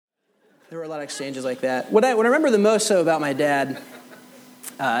There were a lot of exchanges like that. What I remember the most so about my dad,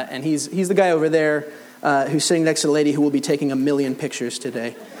 and he's the guy over there who's sitting next to the lady who will be taking 1 million pictures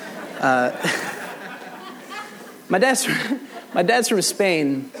today. My dad's from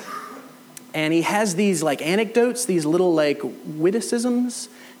Spain, and he has these like anecdotes, these little like witticisms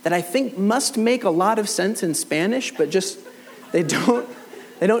that I think must make a lot of sense in Spanish, but just they don't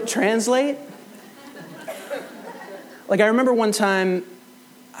translate. Like I remember one time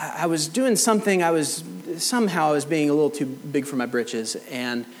I was doing something, I was being a little too big for my britches,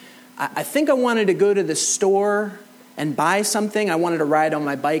 and I think I wanted to go to the store and buy something. I wanted to ride on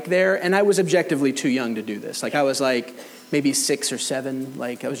my bike there, and I was objectively too young to do this. Like I was like maybe 6 or 7.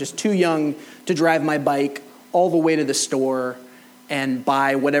 Like I was just too young to drive my bike all the way to the store and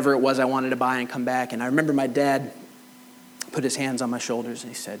buy whatever it was I wanted to buy and come back. And I remember my dad put his hands on my shoulders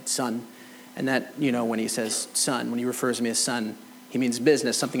and he said, "Son." And that, when he says son, when he refers to me as son, he means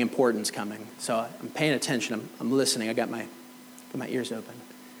business, something important's coming. So I'm paying attention, I'm listening, I got my ears open.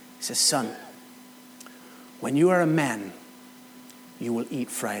 He says, "Son, when you are a man, you will eat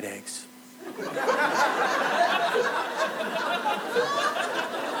fried eggs."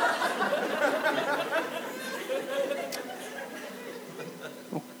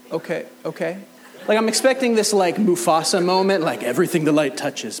 Okay. Like I'm expecting this like Mufasa moment, like everything the light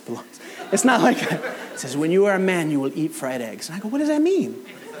touches belongs. It's not like that. It says, "When you are a man, you will eat fried eggs." And I go, "What does that mean?"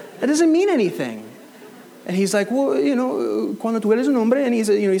 That doesn't mean anything. And he's like, "Well, cuando tú eres un hombre," and he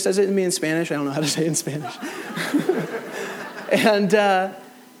says it to me in Spanish. I don't know how to say it in Spanish. And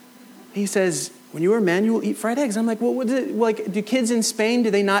he says, "When you are a man, you will eat fried eggs." I'm like, "Well, do kids in Spain,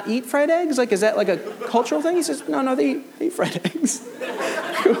 do they not eat fried eggs? Like, is that like a cultural thing?" He says, No, they eat fried eggs.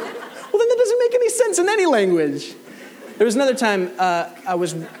 Well, then that doesn't make any sense in any language. There was another time I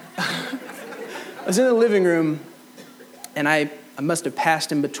was in the living room, and I must have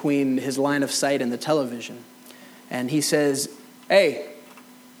passed him between his line of sight and the television. And he says, "Hey,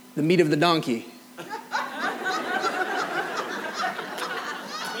 the meat of the donkey."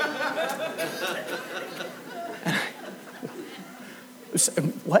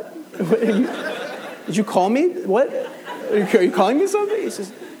 What? Did you call me? What? Are you calling me something? He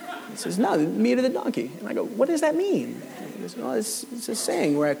says, "No, the meat of the donkey." And I go, "What does that mean?" He goes, "Well, it's a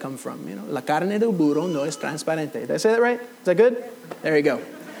saying where I come from. La carne del burro no es transparente." Did I say that right? Is that good? There you go.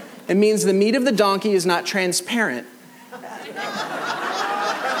 It means the meat of the donkey is not transparent.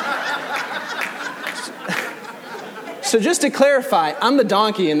 So just to clarify, I'm the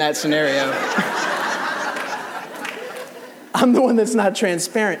donkey in that scenario. I'm the one that's not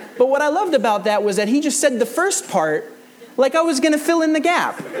transparent. But what I loved about that was that he just said the first part like I was going to fill in the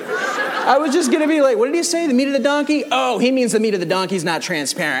gap. I was just going to be like, "What did he say? The meat of the donkey? Oh, he means the meat of the donkey is not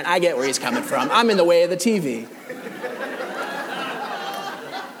transparent. I get where he's coming from. I'm in the way of the TV."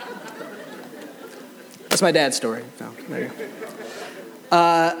 That's my dad's story. So, there you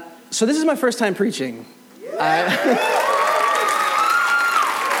go. So this is my first time preaching.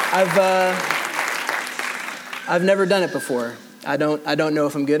 I've never done it before. I don't know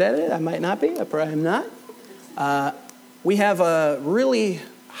if I'm good at it. I might not be. I probably am not. We have a really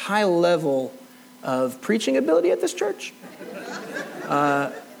high level of preaching ability at this church.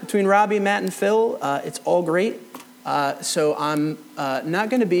 Between Robbie, Matt, and Phil, it's all great. So I'm not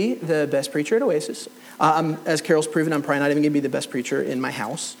going to be the best preacher at Oasis. As Carol's proven, I'm probably not even going to be the best preacher in my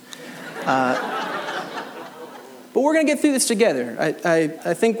house. But we're going to get through this together. I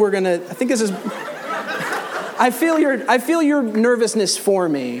think this is... I feel your nervousness for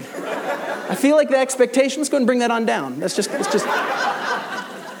me. I feel like the expectation. Let's go and bring that on down. Let's just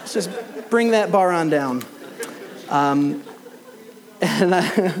bring that bar on down. And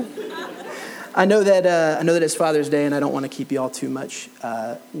I know that it's Father's Day, and I don't want to keep you all too much.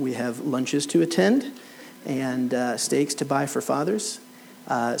 We have lunches to attend and steaks to buy for fathers.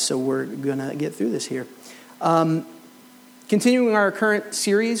 So we're gonna get through this here. Continuing our current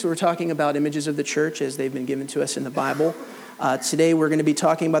series, we're talking about images of the church as they've been given to us in the Bible. Today we're going to be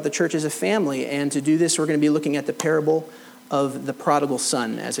talking about the church as a family, and to do this we're going to be looking at the parable of the prodigal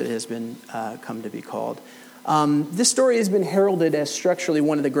son, as it has been come to be called. This story has been heralded as structurally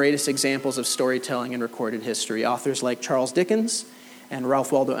one of the greatest examples of storytelling in recorded history. Authors like Charles Dickens and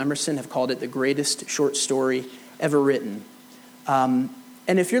Ralph Waldo Emerson have called it the greatest short story ever written.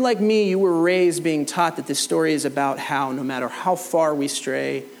 And if you're like me, you were raised being taught that this story is about how no matter how far we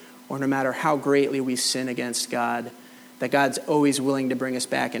stray or no matter how greatly we sin against God, that God's always willing to bring us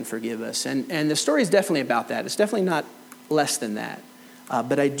back and forgive us. And the story is definitely about that. It's definitely not less than that.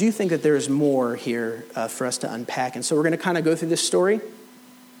 But I do think that there is more here for us to unpack. And so we're going to kind of go through this story.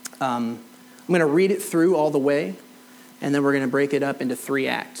 I'm going to read it through all the way. and then we're going to break it up into 3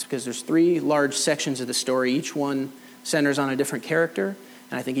 acts, because there's 3 large sections of the story. Each one centers on a different character,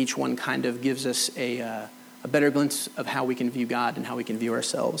 and I think each one kind of gives us a better glimpse of how we can view God and how we can view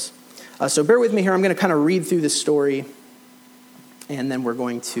ourselves. So bear with me here. I'm going to kind of read through this story, and then we're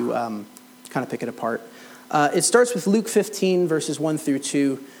going to kind of pick it apart. It starts with Luke 15, verses 1 through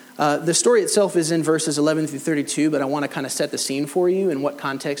 2. The story itself is in verses 11 through 32, but I want to kind of set the scene for you in what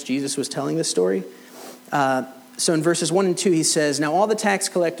context Jesus was telling this story. So in verses 1 and 2, he says, "Now all the tax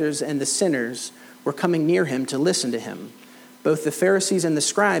collectors and the sinners were coming near him to listen to him. Both the Pharisees and the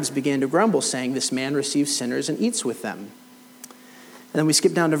scribes began to grumble, saying, 'This man receives sinners and eats with them.'" And then we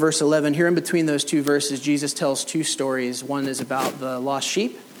skip down to verse 11. Here in between those 2 verses, Jesus tells 2 stories. One is about the lost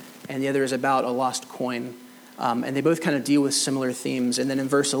sheep, and the other is about a lost coin. And they both kind of deal with similar themes. And then in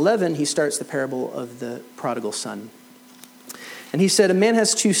verse 11, he starts the parable of the prodigal son. And he said, "A man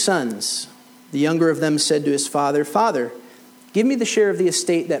has 2 sons. The younger of them said to his father, 'Father, give me the share of the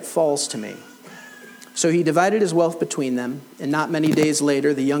estate that falls to me.' So he divided his wealth between them, and not many days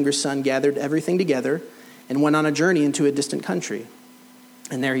later the younger son gathered everything together and went on a journey into a distant country.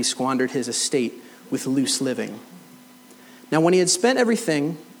 And there he squandered his estate with loose living. Now when he had spent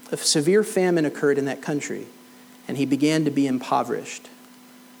everything, a severe famine occurred in that country, and he began to be impoverished.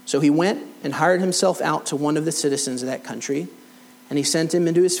 So he went and hired himself out to one of the citizens of that country, and he sent him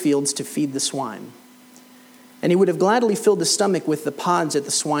into his fields to feed the swine. And he would have gladly filled his stomach with the pods that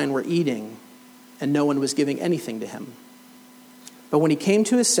the swine were eating, and no one was giving anything to him. But when he came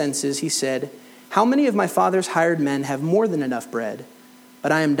to his senses, he said, 'How many of my father's hired men have more than enough bread,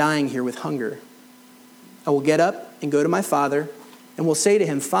 but I am dying here with hunger? I will get up and go to my father, and will say to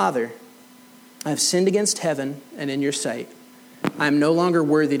him, Father, I have sinned against heaven and in your sight. I am no longer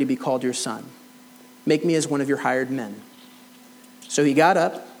worthy to be called your son. Make me as one of your hired men.' So he got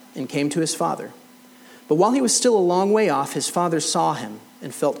up and came to his father. But while he was still a long way off, his father saw him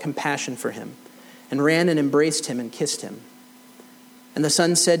and felt compassion for him, and ran and embraced him and kissed him. And the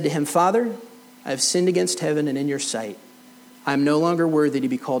son said to him, 'Father, I have sinned against heaven and in your sight. I am no longer worthy to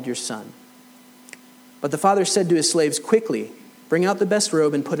be called your son.' But the father said to his slaves, 'Quickly, bring out the best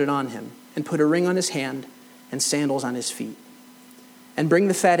robe and put it on him, and put a ring on his hand and sandals on his feet. And bring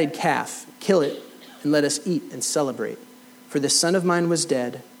the fatted calf, kill it, and let us eat and celebrate. For this son of mine was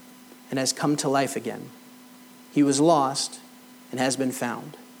dead and has come to life again. He was lost and has been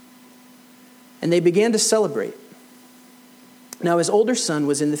found.' And they began to celebrate. Now his older son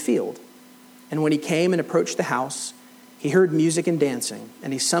was in the field, and when he came and approached the house, he heard music and dancing,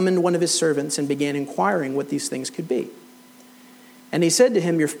 and he summoned one of his servants and began inquiring what these things could be. And he said to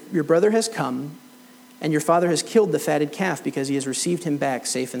him, your brother has come, and your father has killed the fatted calf because he has received him back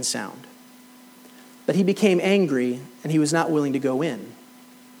safe and sound.' But he became angry, and he was not willing to go in.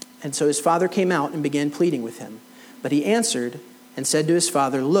 And so his father came out and began pleading with him. But he answered and said to his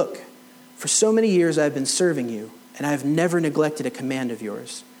father, 'Look, for so many years I have been serving you, and I have never neglected a command of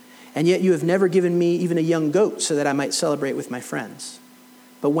yours. And yet you have never given me even a young goat so that I might celebrate with my friends.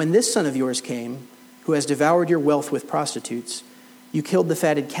 But when this son of yours came, who has devoured your wealth with prostitutes, you killed the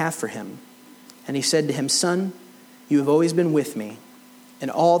fatted calf for him.' And he said to him, 'Son, you have always been with me, and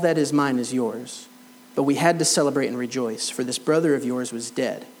all that is mine is yours. But we had to celebrate and rejoice, for this brother of yours was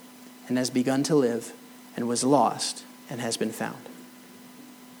dead and has begun to live, and was lost and has been found.'"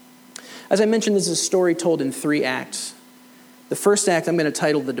 As I mentioned, this is a story told in 3 acts. The first act I'm going to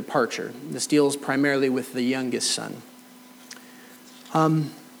title The Departure. This deals primarily with the youngest son.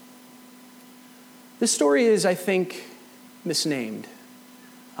 This story is, I think, misnamed.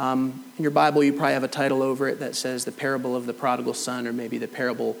 In your Bible, you probably have a title over it that says The Parable of the Prodigal Son, or maybe The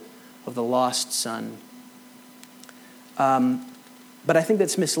Parable of the Lost Son. But I think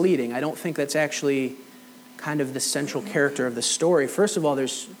that's misleading. I don't think that's actually kind of the central character of the story. First of all,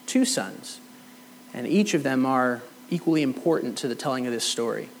 there's 2 sons, and each of them are equally important to the telling of this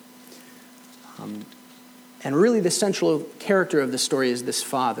story. And really the central character of the story is this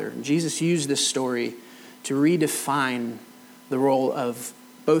father. Jesus used this story to redefine the role of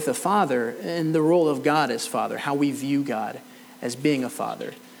both a father and the role of God as father, how we view God as being a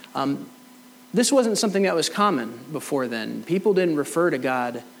father. This wasn't something that was common before then. People didn't refer to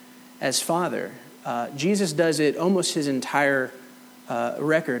God as father. Jesus does it almost his entire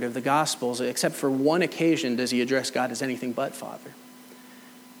record of the Gospels, except for one occasion does he address God as anything but father.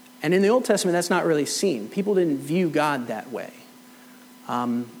 And in the Old Testament, that's not really seen. People didn't view God that way.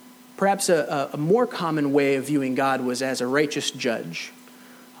 Perhaps a more common way of viewing God was as a righteous judge.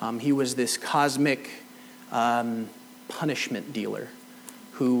 He was this cosmic punishment dealer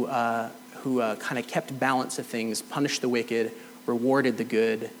who kind of kept balance of things, punished the wicked, rewarded the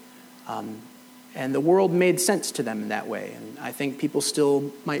good. And the world made sense to them in that way. And I think people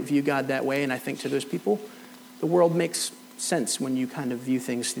still might view God that way, and I think to those people, the world makes sense when you kind of view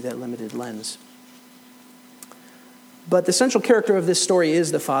things through that limited lens. But the central character of this story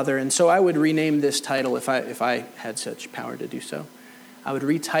is the Father, and so I would rename this title, if I had such power to do so. I would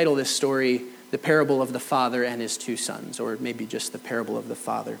retitle this story, The Parable of the Father and His Two Sons, or maybe just The Parable of the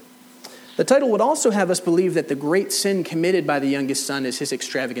Father. The title would also have us believe that the great sin committed by the youngest son is his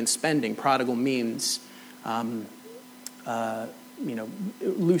extravagant spending. Prodigal means,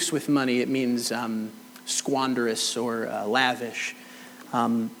 loose with money. It means squanderous or lavish.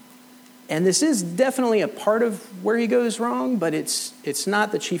 And this is definitely a part of where he goes wrong, but it's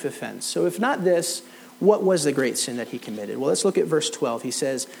not the chief offense. So if not this, what was the great sin that he committed? Well, let's look at verse 12. He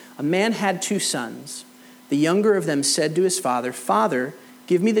says, "A man had 2 sons. The younger of them said to his father, 'Father,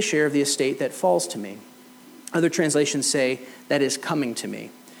 give me the share of the estate that falls to me.' Other translations say, 'that is coming to me.'"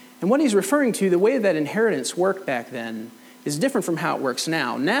 And what he's referring to, the way that inheritance worked back then, is different from how it works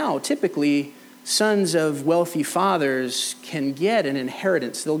now. Now, typically, sons of wealthy fathers can get an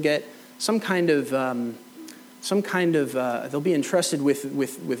inheritance. They'll get some kind of they'll be entrusted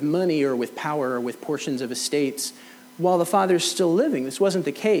with money or with power or with portions of estates while the father's still living. This wasn't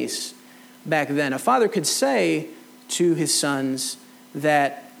the case back then. A father could say to his sons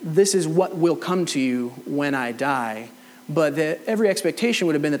that this is what will come to you when I die, but every expectation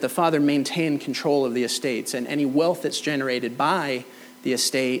would have been that the father maintained control of the estates, and any wealth that's generated by the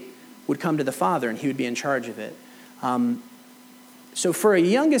estate would come to the father, and he would be in charge of it. So for a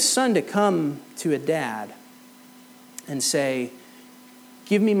youngest son to come to a dad and say,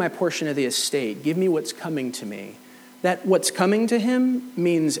 "Give me my portion of the estate, give me what's coming to me," that what's coming to him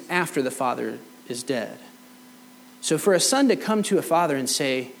means after the father is dead. So for a son to come to a father and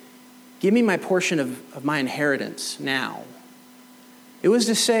say, "Give me my portion of my inheritance now," it was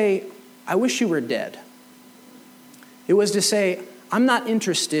to say, "I wish you were dead." It was to say, "I'm not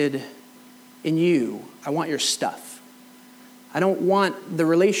interested in you. I want your stuff. I don't want the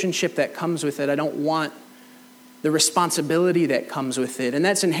relationship that comes with it. I don't want the responsibility that comes with it." And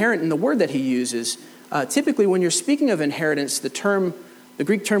that's inherent in the word that he uses. Typically, when you're speaking of inheritance, the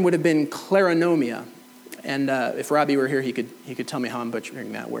Greek term would have been kleronomia. And if Robbie were here, he could tell me how I'm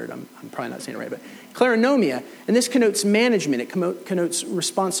butchering that word. I'm probably not saying it right, but kleronomia. And this connotes management. It connotes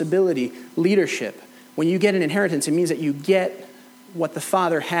responsibility, leadership. When you get an inheritance, it means that you get what the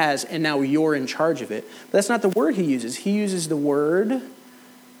father has, and now you're in charge of it. But that's not the word he uses. He uses the word,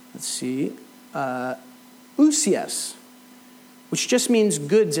 ousias, which just means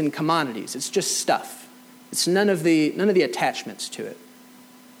goods and commodities. It's just stuff. It's none of the attachments to it.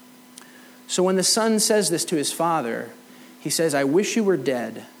 So when the son says this to his father, he says, "I wish you were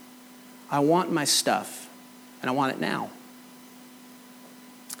dead. I want my stuff, and I want it now."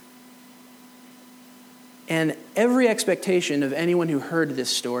 And every expectation of anyone who heard this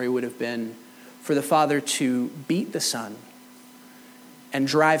story would have been for the father to beat the son and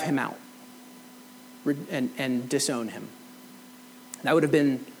drive him out and disown him. That would have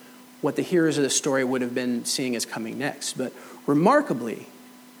been what the hearers of the story would have been seeing as coming next. But remarkably,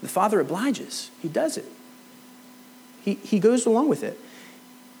 the father obliges. He does it. He goes along with it.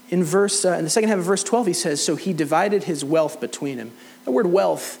 In the second half of verse 12, he says, "So he divided his wealth between him." The word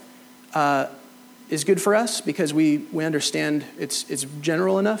wealth is good for us because we understand it's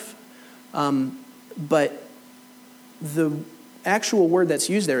general enough. But the actual word that's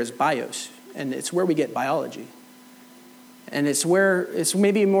used there is bios, and it's where we get biology. And it's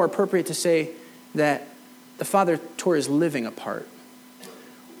maybe more appropriate to say that the father tore his living apart.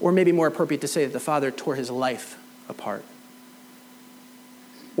 Or maybe more appropriate to say that the father tore his life apart.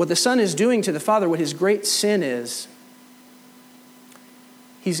 What the son is doing to the father, what his great sin is,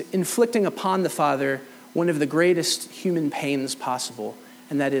 he's inflicting upon the father one of the greatest human pains possible,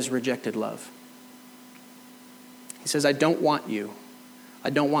 and that is rejected love. He says, "I don't want you. I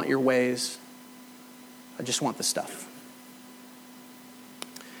don't want your ways. I just want the stuff."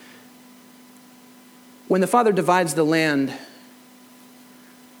 When the father divides the land,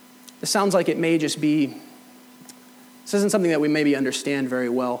 it sounds like it may just be, this isn't something that we maybe understand very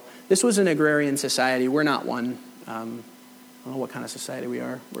well. This was an agrarian society. We're not one. I don't know what kind of society we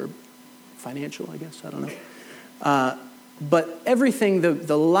are. We're financial, I guess. I don't know. But everything,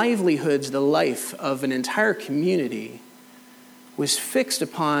 the livelihoods, the life of an entire community was fixed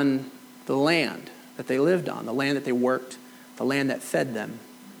upon the land that they lived on, the land that they worked, the land that fed them.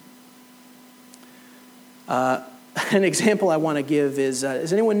 An example I want to give is,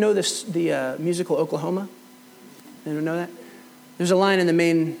 does anyone know the musical Oklahoma? Anyone know that? There's a line in the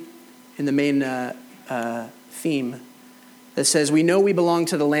main theme that says, we know we belong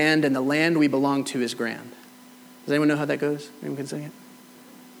to the land, and the land we belong to is grand. Does anyone know how that goes? Anyone can sing it?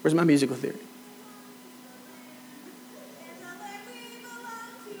 Where's my musical theory?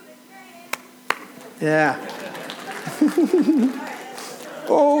 Yeah.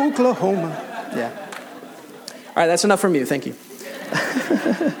 Oklahoma. Yeah. All right, that's enough from you. Thank you.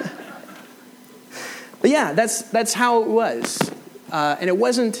 But yeah, that's how it was. And it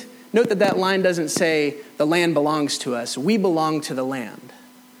wasn't, note that line doesn't say the land belongs to us. We belong to the land.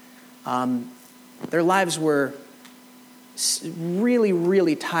 Their lives were really,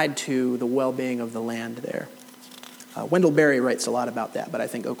 really tied to the well-being of the land there. Wendell Berry writes a lot about that, but I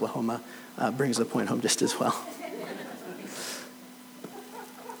think Oklahoma brings the point home just as well.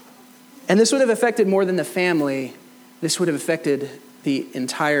 And this would have affected more than the family. This would have affected the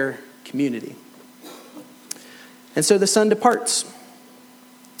entire community. And so the son departs.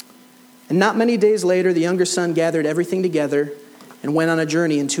 And not many days later, the younger son gathered everything together and went on a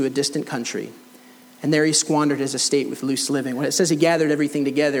journey into a distant country. And there he squandered his estate with loose living. When it says he gathered everything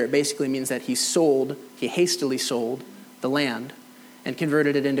together, it basically means that he hastily sold the land and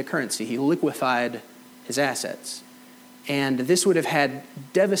converted it into currency. He liquefied his assets. And this would have had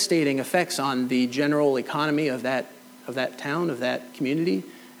devastating effects on the general economy of that town, of that community,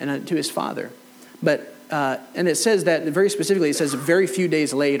 and to his father. But and it says that very specifically, it says very few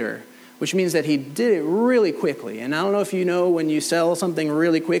days later, which means that he did it really quickly. And I don't know if you know, when you sell something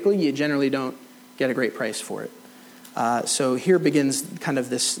really quickly, you generally don't get a great price for it. So here begins kind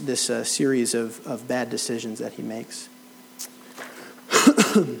of this series of bad decisions that he makes.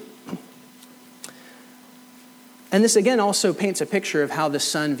 And this again also paints a picture of how the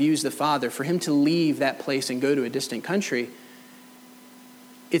son views the father. For him to leave that place and go to a distant country,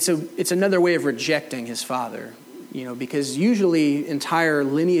 it's another way of rejecting his father. Because usually entire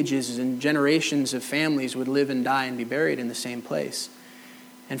lineages and generations of families would live and die and be buried in the same place.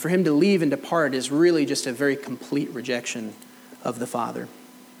 And for him to leave and depart is really just a very complete rejection of the father.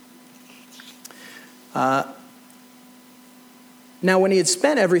 Now, when he had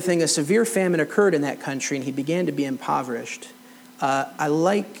spent everything, a severe famine occurred in that country, and he began to be impoverished. I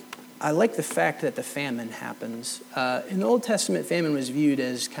like the fact that the famine happens. In the Old Testament, famine was viewed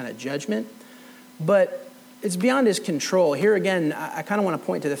as kind of judgment, but it's beyond his control. Here again, I kind of want to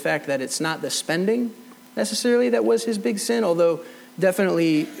point to the fact that it's not the spending necessarily that was his big sin, although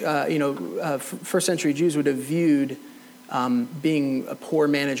definitely, first century Jews would have viewed being a poor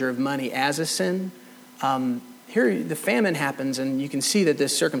manager of money as a sin. Here, the famine happens, and you can see that the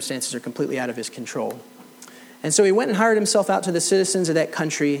circumstances are completely out of his control. And so he went and hired himself out to the citizens of that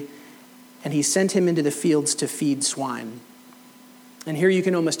country, and he sent him into the fields to feed swine. And here you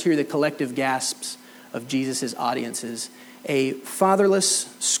can almost hear the collective gasps of Jesus' audiences. A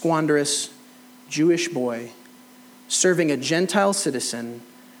fatherless, squanderous Jewish boy serving a Gentile citizen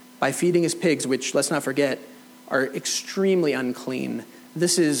by feeding his pigs, which, let's not forget, are extremely unclean.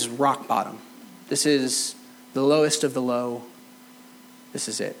 This is rock bottom. This is the lowest of the low. This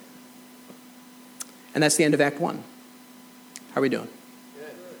is it. And that's the end of Act 1. How are we doing?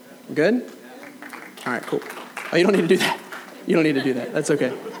 Good? All right, cool. Oh, you don't need to do that. You don't need to do that. That's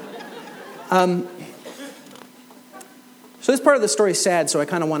okay. So this part of the story is sad, so I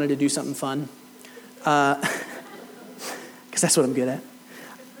kind of wanted to do something fun. Because that's what I'm good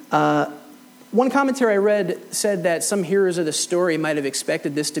at. One commentary I read said that some hearers of the story might have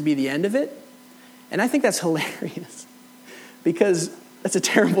expected this to be the end of it. And I think that's hilarious, because that's a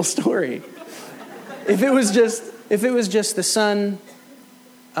terrible story. If it was just the son,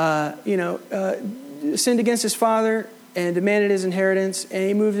 sinned against his father and demanded his inheritance, and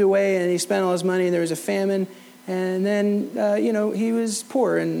he moved away and he spent all his money, and there was a famine, and then he was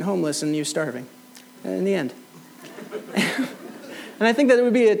poor and homeless and he was starving. In the end. And I think that it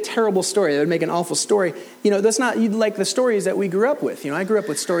would be a terrible story. It would make an awful story. That's not like the stories that we grew up with. I grew up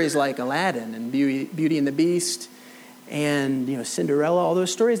with stories like Aladdin and Beauty and the Beast and, Cinderella. All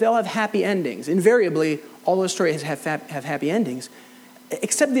those stories, they all have happy endings. Invariably, all those stories have happy endings,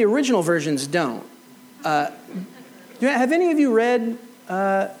 except the original versions don't. Have any of you read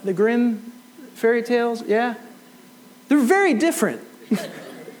the Grimm fairy tales? Yeah? They're very different.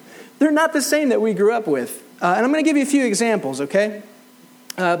 They're not the same that we grew up with. And I'm going to give you a few examples, okay?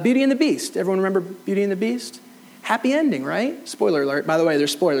 Beauty and the Beast. Everyone remember Beauty and the Beast? Happy ending, right? Spoiler alert. By the way,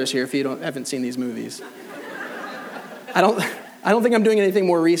 there's spoilers here if you haven't seen these movies. I don't think I'm doing anything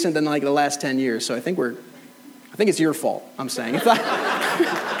more recent than like the last 10 years, so I think it's your fault, I'm saying.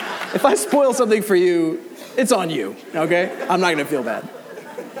 If I spoil something for you, it's on you, okay? I'm not going to feel bad.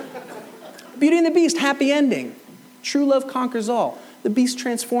 Beauty and the Beast, happy ending. True love conquers all. The Beast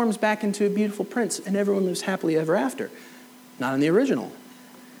transforms back into a beautiful prince, and everyone lives happily ever after. Not in the original.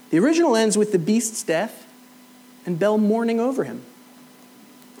 The original ends with the beast's death and Belle mourning over him.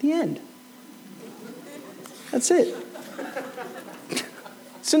 The end. That's it.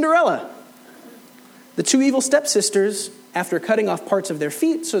 Cinderella. The two evil stepsisters, after cutting off parts of their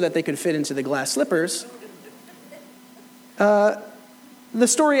feet so that they could fit into the glass slippers, the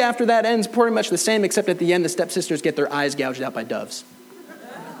story after that ends pretty much the same, except at the end the stepsisters get their eyes gouged out by doves.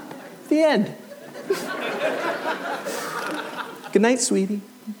 The end. Good night, sweetie.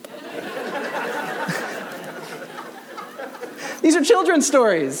 These are children's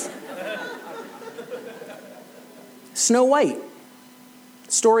stories. Snow White.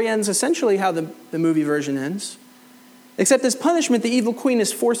 Story ends essentially how the movie version ends. Except as punishment, the evil queen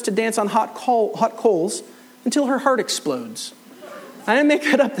is forced to dance on hot coals until her heart explodes. I didn't make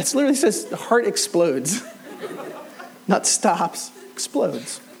that up. That literally says the heart explodes. Not stops,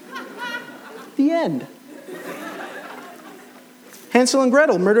 explodes. The end. Hansel and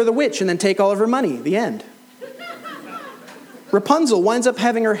Gretel murder the witch and then take all of her money. The end. Rapunzel winds up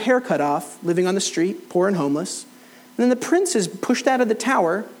having her hair cut off, living on the street, poor and homeless. And then the prince is pushed out of the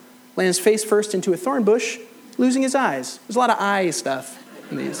tower, lands face first into a thorn bush, losing his eyes. There's a lot of eye stuff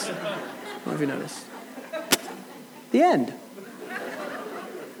in these. I don't know if you noticed. The end.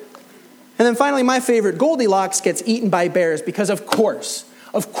 And then finally, my favorite, Goldilocks gets eaten by bears because of course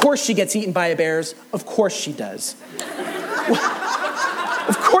she gets eaten by bears. Of course she does.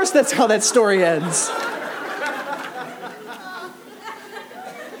 Of course that's how that story ends.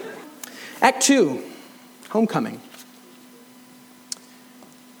 Act 2, Homecoming.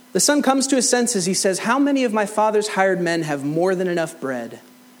 The son comes to his senses. He says, "How many of my father's hired men have more than enough bread?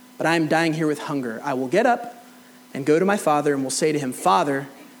 But I am dying here with hunger. I will get up and go to my father and will say to him, 'Father,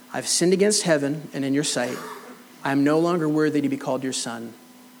 I've sinned against heaven and in your sight. I am no longer worthy to be called your son.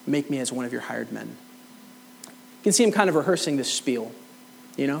 Make me as one of your hired men.'" You can see him kind of rehearsing this spiel.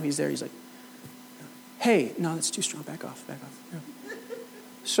 You know, he's there. He's like, "Hey, no, that's too strong. Back off. No.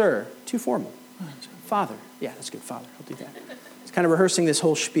 Sir, too formal. Father. Yeah, that's good. Father, I'll do that." He's kind of rehearsing this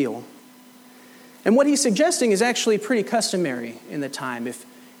whole spiel. And what he's suggesting is actually pretty customary in the time.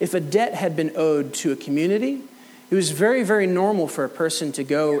 If a debt had been owed to a community, it was very, very normal for a person to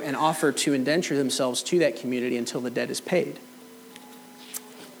go and offer to indenture themselves to that community until the debt is paid.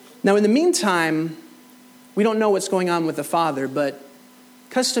 Now, in the meantime, we don't know what's going on with the father, but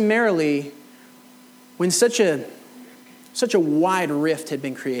customarily, when such a wide rift had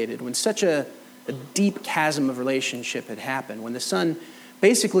been created, when such a deep chasm of relationship had happened, when the son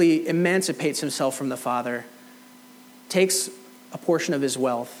basically emancipates himself from the father, takes a portion of his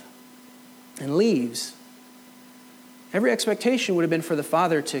wealth, and leaves, every expectation would have been for the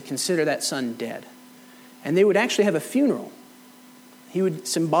father to consider that son dead. And they would actually have a funeral. He would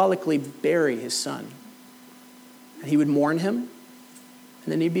symbolically bury his son. And he would mourn him,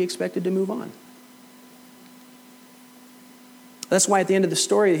 and then he'd be expected to move on. That's why at the end of the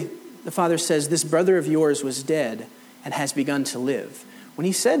story, the father says, "This brother of yours was dead and has begun to live." When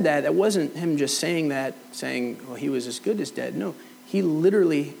he said that, that wasn't him just saying that, saying, well, he was as good as dead. No, he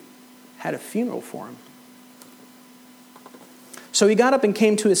literally had a funeral for him. So he got up and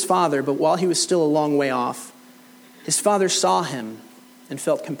came to his father, but while he was still a long way off, his father saw him and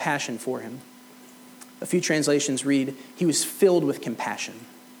felt compassion for him. A few translations read, he was filled with compassion.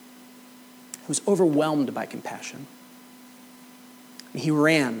 He was overwhelmed by compassion. And he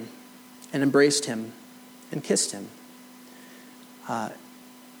ran and embraced him and kissed him.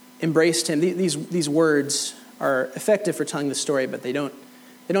 Embraced him. These words are effective for telling the story, but they don't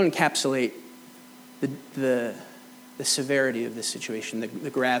encapsulate the severity of this situation, the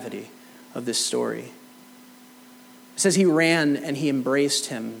gravity of this story. It says he ran and he embraced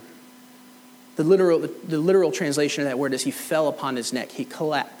him. The literal translation of that word is he fell upon his neck. He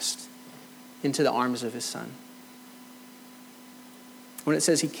collapsed into the arms of his son. When it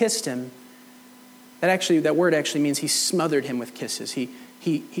says he kissed him, that word actually means he smothered him with kisses. He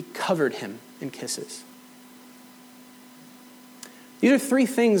covered him in kisses. These are three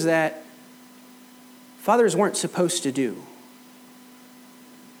things that fathers weren't supposed to do.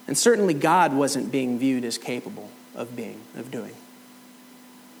 And certainly God wasn't being viewed as capable of doing.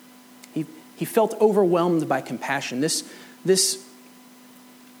 He felt overwhelmed by compassion. This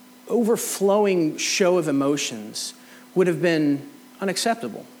overflowing show of emotions would have been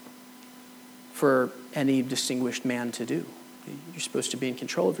unacceptable for any distinguished man to do. You're supposed to be in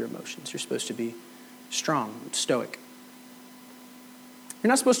control of your emotions. You're supposed to be strong, stoic. You're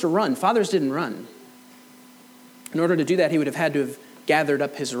not supposed to run. Fathers didn't run. In order to do that, he would have had to have gathered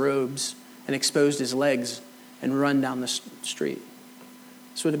up his robes and exposed his legs and run down the street.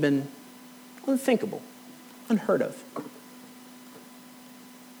 This would have been unthinkable, unheard of.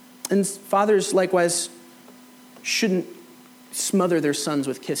 And fathers likewise shouldn't smother their sons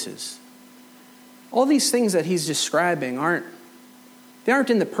with kisses. All these things that he's describing aren't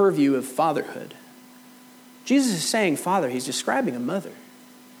in the purview of fatherhood. Jesus is saying father, he's describing a mother.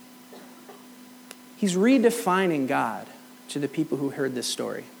 He's redefining God to the people who heard this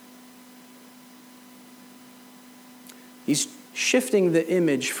story. He's shifting the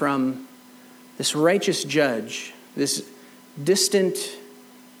image from this righteous judge, this distant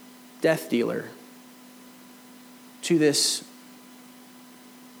death dealer, to this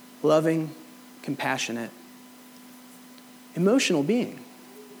loving, compassionate, emotional being.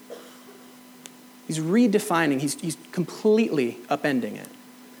 He's redefining, he's completely upending it.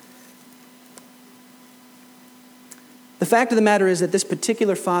 The fact of the matter is that this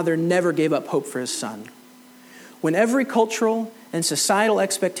particular father never gave up hope for his son. When every cultural and societal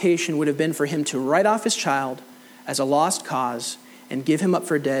expectation would have been for him to write off his child as a lost cause and give him up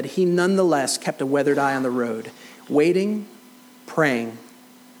for dead, he nonetheless kept a weathered eye on the road, waiting, praying,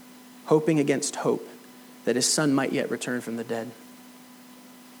 hoping against hope that his son might yet return from the dead.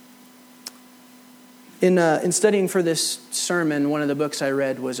 In studying for this sermon, one of the books I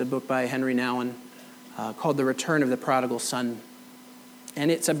read was a book by Henry Nouwen called The Return of the Prodigal Son. And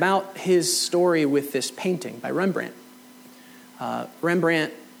it's about his story with this painting by Rembrandt.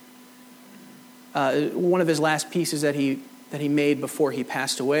 Rembrandt, one of his last pieces that he made before he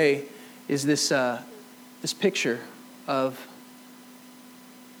passed away is this picture of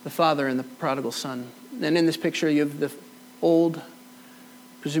the father and the prodigal son. And in this picture, you have the old,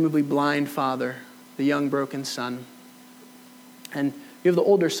 presumably blind father, the young broken son, and you have the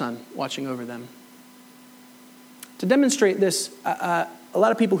older son watching over them. To demonstrate this, a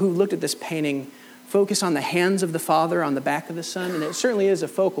lot of people who looked at this painting focus on the hands of the father on the back of the son, and it certainly is a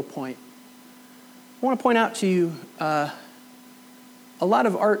focal point. I want to point out to you, a lot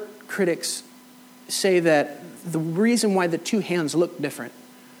of art critics say that the reason why the two hands look different,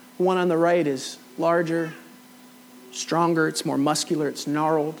 one on the right is larger, stronger, it's more muscular, it's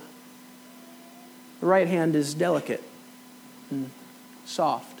gnarled. The right hand is delicate and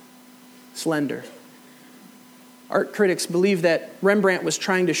soft, slender. Art critics believe that Rembrandt was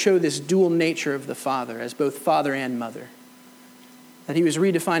trying to show this dual nature of the father as both father and mother. That he was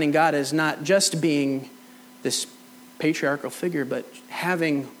redefining God as not just being this patriarchal figure, but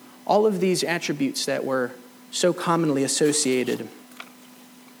having all of these attributes that were so commonly associated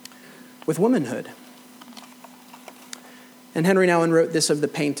with womanhood. And Henry Nouwen wrote this of the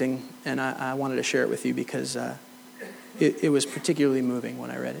painting, and I wanted to share it with you because it was particularly moving when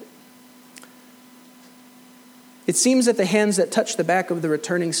I read it. It seems that the hands that touch the back of the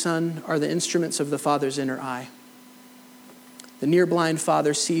returning son are the instruments of the father's inner eye. The near-blind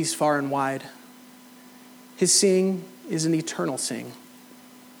father sees far and wide. His seeing is an eternal seeing,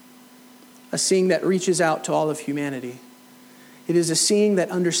 a seeing that reaches out to all of humanity. It is a seeing that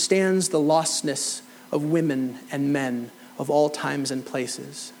understands the lostness of women and men of all times and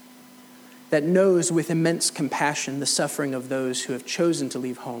places, that knows with immense compassion the suffering of those who have chosen to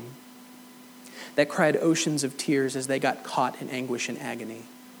leave home, that cried oceans of tears as they got caught in anguish and agony.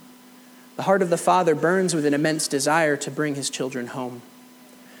 The heart of the father burns with an immense desire to bring his children home.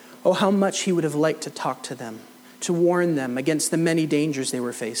 Oh, how much he would have liked to talk to them, to warn them against the many dangers they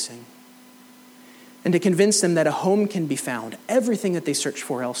were facing, and to convince them that a home can be found, everything that they search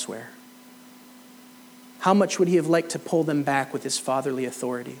for elsewhere. How much would he have liked to pull them back with his fatherly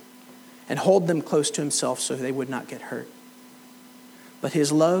authority and hold them close to himself so they would not get hurt? But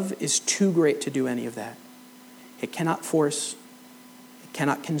his love is too great to do any of that. It cannot force, it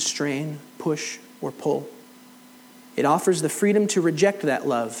cannot constrain, push, or pull. It offers the freedom to reject that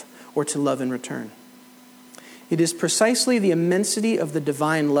love or to love in return. It is precisely the immensity of the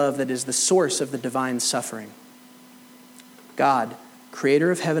divine love that is the source of the divine suffering. God,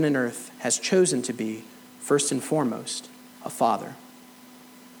 creator of heaven and earth, has chosen to be, first and foremost, a father.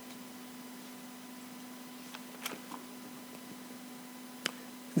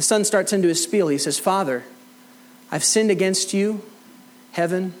 The son starts into his spiel. He says, Father, I've sinned against you,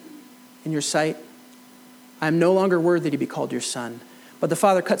 heaven, in your sight. I am no longer worthy to be called your son. But the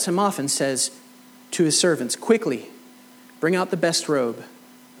father cuts him off and says to his servants, quickly, bring out the best robe,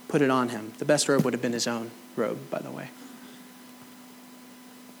 put it on him. The best robe would have been his own robe, by the way.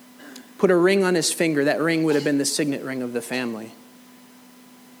 Put a ring on his finger. That ring would have been the signet ring of the family.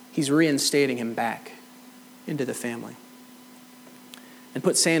 He's reinstating him back into the family. And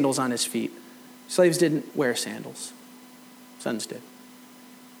put sandals on his feet. Slaves didn't wear sandals. Sons did.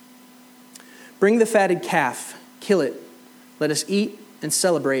 Bring the fatted calf, kill it. Let us eat and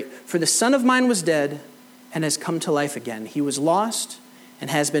celebrate. For the son of mine was dead and has come to life again. He was lost and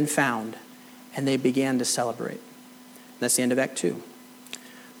has been found. And they began to celebrate. That's the end of Act 2.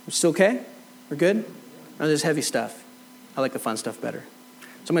 We're still okay? We're good? No, there's heavy stuff. I like the fun stuff better. So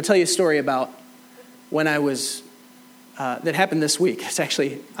I'm going to tell you a story about when I was, that happened this week. It's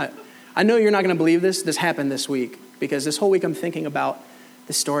actually, I know you're not going to believe this. This happened this week. Because this whole week I'm thinking about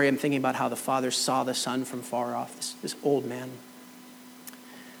the story. I'm thinking about how the father saw the son from far off, this old man.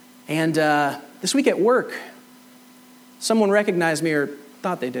 And this week at work, someone recognized me, or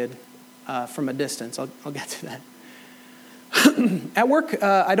thought they did, from a distance. I'll get to that. At work,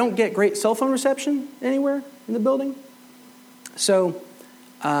 I don't get great cell phone reception anywhere in the building. So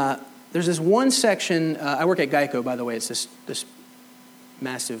there's this one section. I work at Geico, by the way. It's this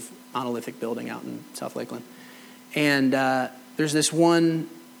massive monolithic building out in South Lakeland. And there's this one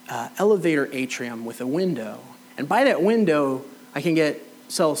elevator atrium with a window. And by that window, I can get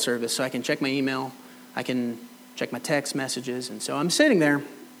cell service. So I can check my email. I can check my text messages. And so I'm sitting there,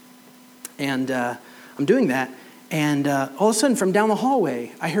 and I'm doing that. And all of a sudden, from down the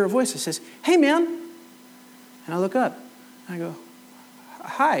hallway, I hear a voice that says, "Hey, man." And I look up. I go,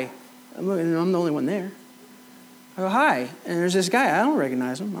 "Hi." I'm the only one there. I go, "Hi." And there's this guy. I don't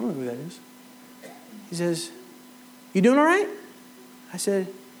recognize him. I don't know who that is. He says, "You doing all right?" I said,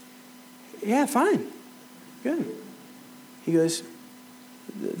 "Yeah, fine. Good." He goes,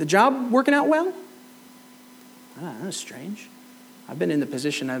 "The job working out well?" That's strange. I've been in the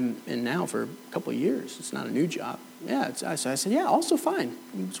position I'm in now for a couple of years. It's not a new job. Yeah. So I said, "Yeah, also fine.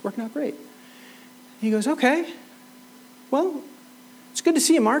 It's working out great." He goes, "Okay. Well, it's good to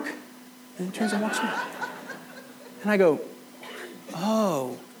see you, Mark." And he turns and walks away. And I go,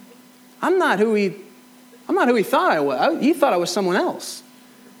 "Oh, I'm not who he thought I was. He thought I was someone else.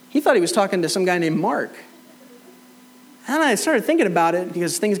 He thought he was talking to some guy named Mark." And I started thinking about it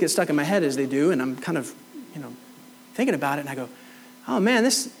because things get stuck in my head as they do, and I'm kind of, thinking about it, and I go, "Oh man,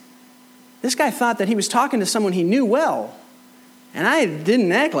 this guy thought that he was talking to someone he knew well, and I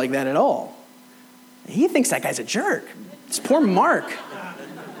didn't act like that at all. He thinks that guy's a jerk. It's poor Mark.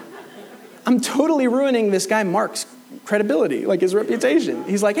 I'm totally ruining this guy Mark's credibility, like his reputation.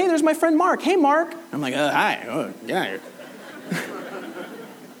 He's like, 'Hey, there's my friend Mark. Hey, Mark.' I'm like, 'Hi. Oh, yeah.'"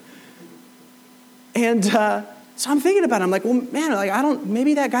 And so I'm thinking about it. I'm like, well, man,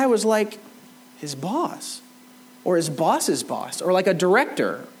 maybe that guy was like his boss or his boss's boss or like a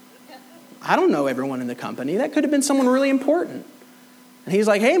director. I don't know everyone in the company. That could have been someone really important. And he's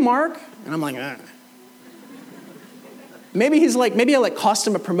like, "Hey, Mark." And I'm like, Maybe I cost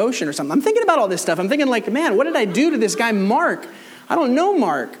him a promotion or something. I'm thinking about all this stuff. I'm thinking like, man, what did I do to this guy Mark? I don't know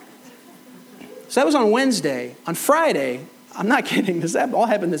Mark. So that was on Wednesday. On Friday, I'm not kidding, this all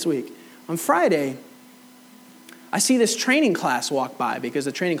happened this week. On Friday, I see this training class walk by because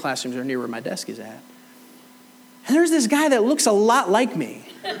the training classrooms are near where my desk is at. And there's this guy that looks a lot like me.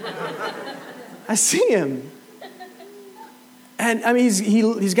 I see him. And I mean,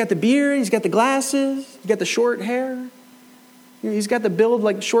 he's got the beard, he's got the glasses, he's got the short hair. He's got the build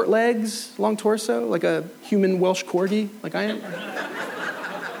like short legs, long torso, like a human Welsh corgi, like I am.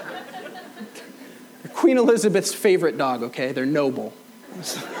 Queen Elizabeth's favorite dog, okay? They're noble.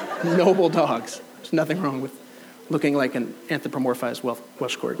 Noble dogs. There's nothing wrong with looking like an anthropomorphized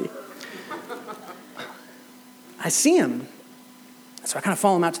Welsh corgi. I see him. So I kind of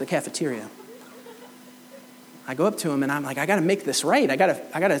follow him out to the cafeteria. I go up to him and I'm like, I got to make this right. I got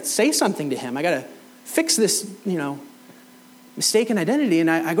to say something to him. I got to fix this, mistaken identity. And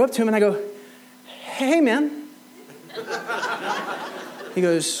I go up to him and I go, "Hey, man." He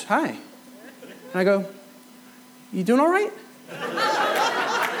goes, "Hi." And I go, "You doing all right?"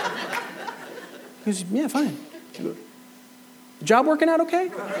 He goes, "Yeah, fine." I go, "The job working out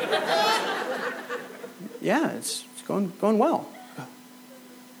okay?" "Yeah, it's going well."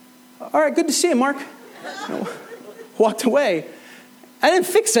 "All right, good to see you, Mark." Walked away. I didn't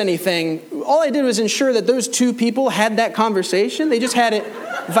fix anything. All I did was ensure that those two people had that conversation. They just had it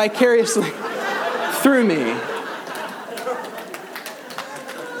vicariously through me.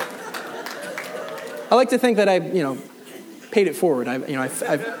 I like to think that I paid it forward. I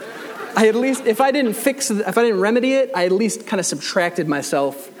at least, if I didn't remedy it, I at least kind of subtracted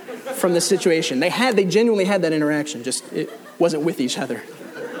myself from the situation. They genuinely had that interaction. Just it wasn't with each other.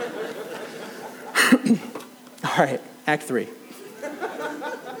 All right, Act 3.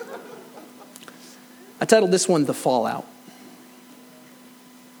 I titled this one, "The Fallout."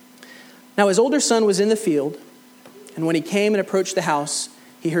 Now his older son was in the field, and when he came and approached the house,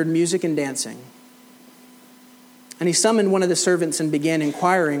 he heard music and dancing. And he summoned one of the servants and began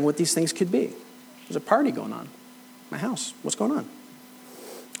inquiring what these things could be. "There's a party going on at my house. What's going on?"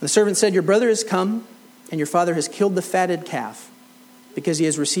 The servant said, "Your brother has come, and your father has killed the fatted calf. because he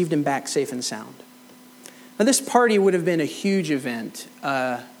has received him back safe and sound. Now, this party would have been a huge event.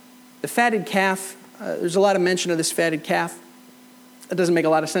 The fatted calf, there's a lot of mention of this fatted calf. That doesn't make a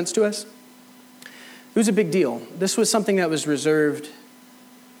lot of sense to us. It was a big deal. This was something that was reserved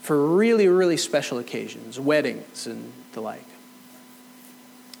for really, really special occasions, weddings and the like.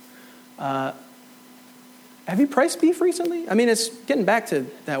 Have you priced beef recently? I mean, it's getting back to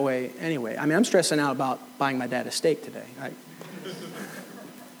that way anyway. I mean, I'm stressing out about buying my dad a steak today.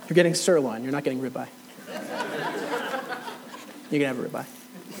 You're getting sirloin. You're not getting ribeye. You can have a ribeye.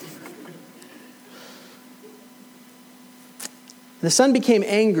 The son became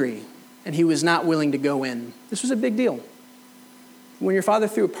angry, and he was not willing to go in. This was a big deal. When your father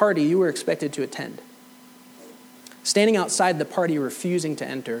threw a party, you were expected to attend. Standing outside the party, refusing to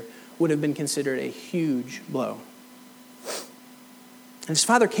enter, would have been considered a huge blow. And his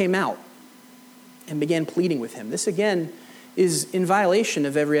father came out and began pleading with him. This, again, is in violation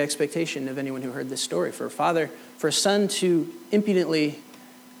of every expectation of anyone who heard this story. For a son to impudently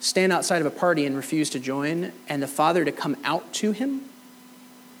stand outside of a party and refuse to join, and the father to come out to him,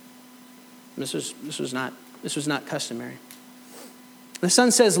 this was not customary. The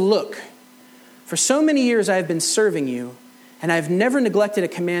son says, "Look, for so many years I have been serving you, and I have never neglected a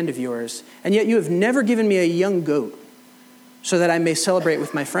command of yours, and yet you have never given me a young goat so that I may celebrate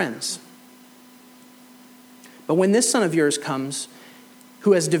with my friends. But when this son of yours comes,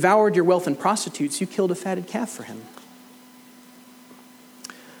 who has devoured your wealth in prostitutes, you killed a fatted calf for him."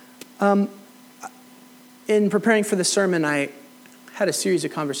 In preparing for the sermon, I had a series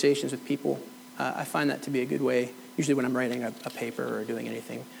of conversations with people. I find that to be a good way, usually when I'm writing a paper or doing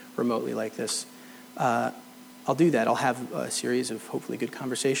anything remotely like this. I'll do that. I'll have a series of hopefully good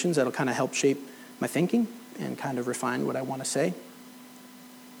conversations that'll kind of help shape my thinking and kind of refine what I want to say.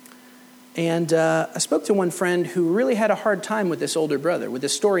 And I spoke to one friend who really had a hard time with this older brother, with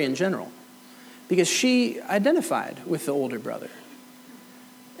this story in general, because she identified with the older brother.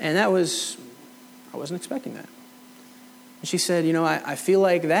 And I wasn't expecting that. And she said, I feel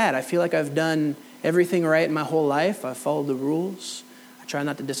like that. I feel like I've done everything right in my whole life. I've followed the rules. I try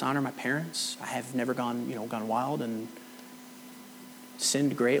not to dishonor my parents. I have never gone wild and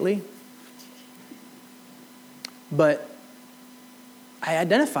sinned greatly. But I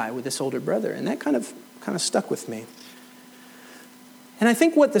identify with this older brother, and that kind of stuck with me. And I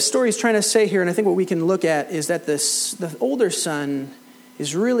think what the story is trying to say here, and I think what we can look at, is that the older son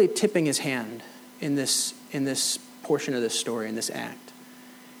is really tipping his hand in this portion of this story, in this act.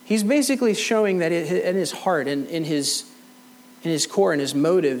 He's basically showing that in his heart and in his core and his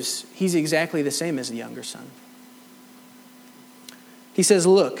motives, he's exactly the same as the younger son. He says,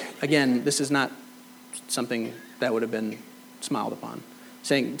 "Look," again, this is not something that would have been smiled upon.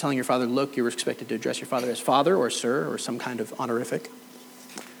 Telling your father, "Look," you were expected to address your father as father or sir or some kind of honorific.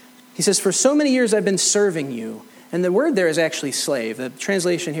 He says, "For so many years I've been serving you." And the word there is actually slave. The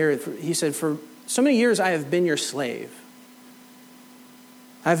translation here, he said, "For so many years I have been your slave.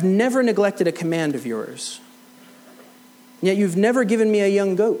 I've never neglected a command of yours. Yet you've never given me a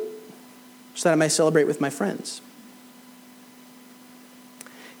young goat so that I may celebrate with my friends."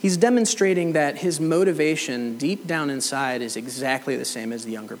 He's demonstrating that his motivation deep down inside is exactly the same as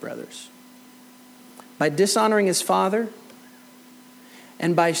the younger brother's. By dishonoring his father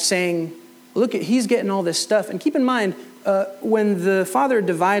and by saying, "Look, he's getting all this stuff." And keep in mind, when the father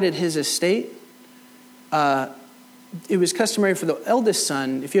divided his estate, it was customary for the eldest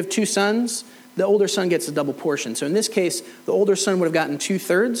son, if you have two sons, the older son gets a double portion. So in this case, the older son would have gotten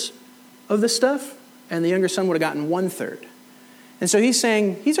 2/3 of the stuff, and the younger son would have gotten 1/3. And so he's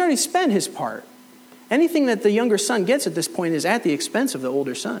saying he's already spent his part. Anything that the younger son gets at this point is at the expense of the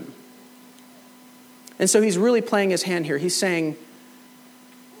older son. And so he's really playing his hand here. He's saying,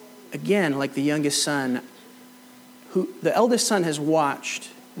 again, like the youngest son, the eldest son has watched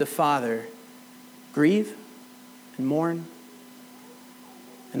the father grieve and mourn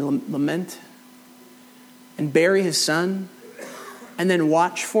and lament and bury his son and then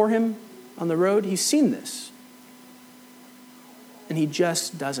watch for him on the road. He's seen this. And he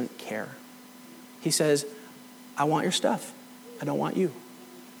just doesn't care. He says, "I want your stuff. I don't want you."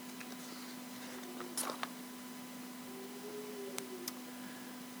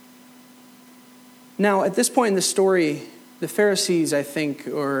 Now, at this point in the story, the Pharisees, I think,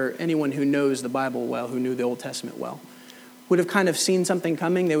 or anyone who knows the Bible well, who knew the Old Testament well, would have kind of seen something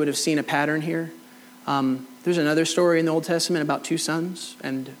coming. They would have seen a pattern here. There's another story in the Old Testament about two sons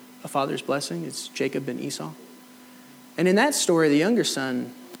and a father's blessing. It's Jacob and Esau. And in that story, the younger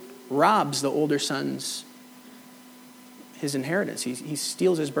son robs the older son's his inheritance. He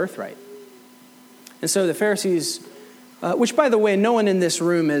steals his birthright. And so the Pharisees Which, by the way, no one in this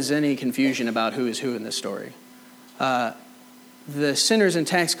room has any confusion about who is who in this story. The sinners and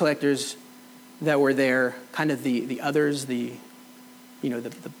tax collectors that were there, kind of the others, the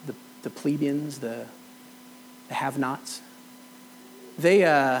plebeians, the have-nots, they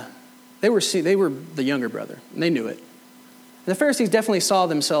were the younger brother, and they knew it. And the Pharisees definitely saw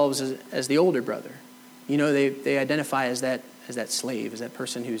themselves as the older brother. They identify as that slave, as that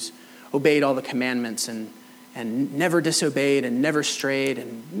person who's obeyed all the commandments and never disobeyed and never strayed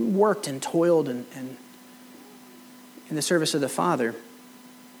and worked and toiled and in the service of the Father.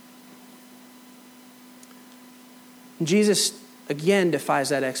 And Jesus again defies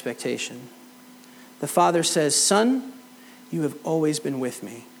that expectation. The Father says, "Son, you have always been with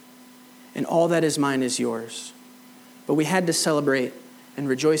me, and all that is mine is yours. But we had to celebrate and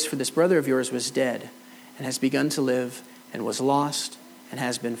rejoice, for this brother of yours was dead and has begun to live, and was lost and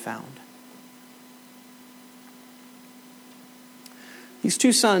has been found." These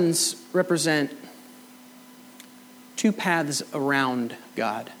two sons represent two paths around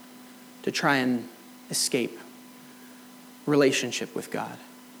God to try and escape relationship with God.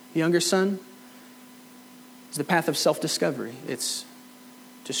 The younger son is the path of self-discovery. It's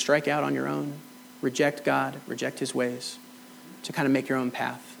to strike out on your own, reject God, reject his ways, to kind of make your own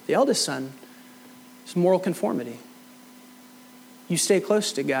path. The eldest son is moral conformity. You stay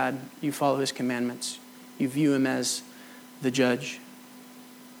close to God, you follow his commandments, you view him as the judge.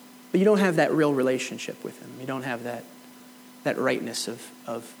 But you don't have that real relationship with him. You don't have that rightness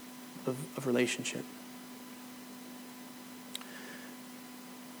of relationship.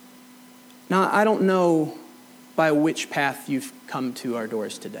 Now, I don't know by which path you've come to our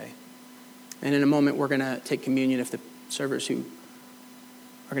doors today. And in a moment, we're going to take communion. If the servers who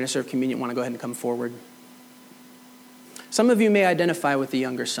are going to serve communion want to go ahead and come forward. Some of you may identify with the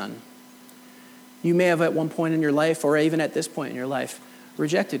younger son. You may have at one point in your life, or even at this point in your life,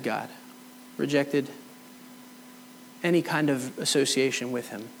 rejected God, rejected any kind of association with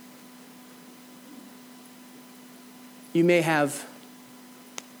him. You may have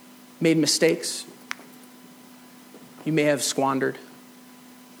made mistakes. You may have squandered.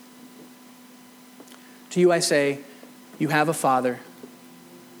 To you I say, you have a father,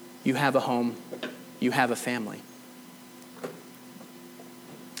 you have a home, you have a family.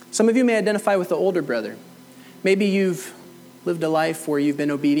 Some of you may identify with the older brother. Maybe you've lived a life where you've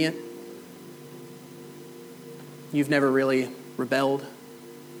been obedient. You've never really rebelled.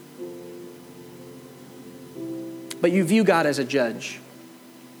 But you view God as a judge.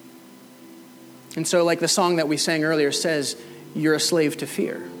 And so, like the song that we sang earlier says, you're a slave to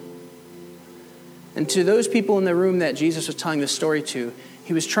fear. And to those people in the room that Jesus was telling this story to,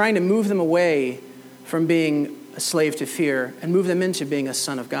 he was trying to move them away from being a slave to fear and move them into being a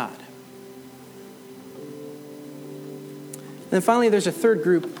son of God. And then finally, there's a third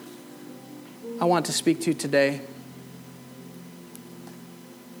group I want to speak to today.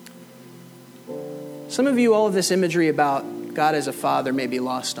 Some of you, all of this imagery about God as a father may be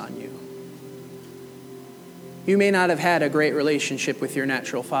lost on you. You may not have had a great relationship with your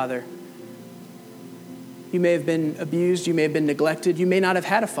natural father. You may have been abused. You may have been neglected. You may not have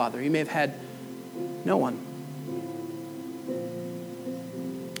had a father. You may have had no one.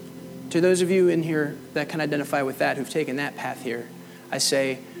 To those of you in here that can identify with that, who've taken that path here, I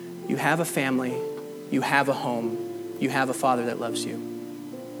say, you have a family, you have a home, you have a father that loves you.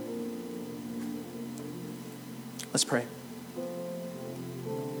 Let's pray.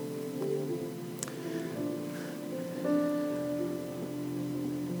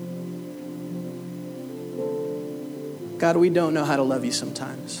 God, we don't know how to love you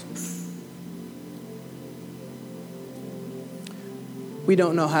sometimes. We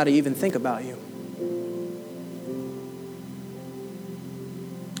don't know how to even think about you.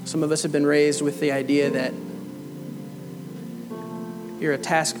 Some of us have been raised with the idea that you're a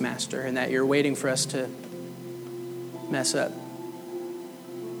taskmaster and that you're waiting for us to mess up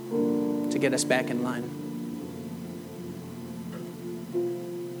to get us back in line.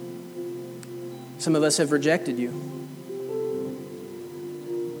 Some of us have rejected you.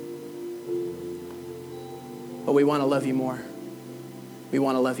 But we want to love you more. We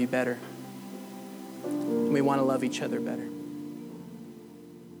want to love you better. And we want to love each other better.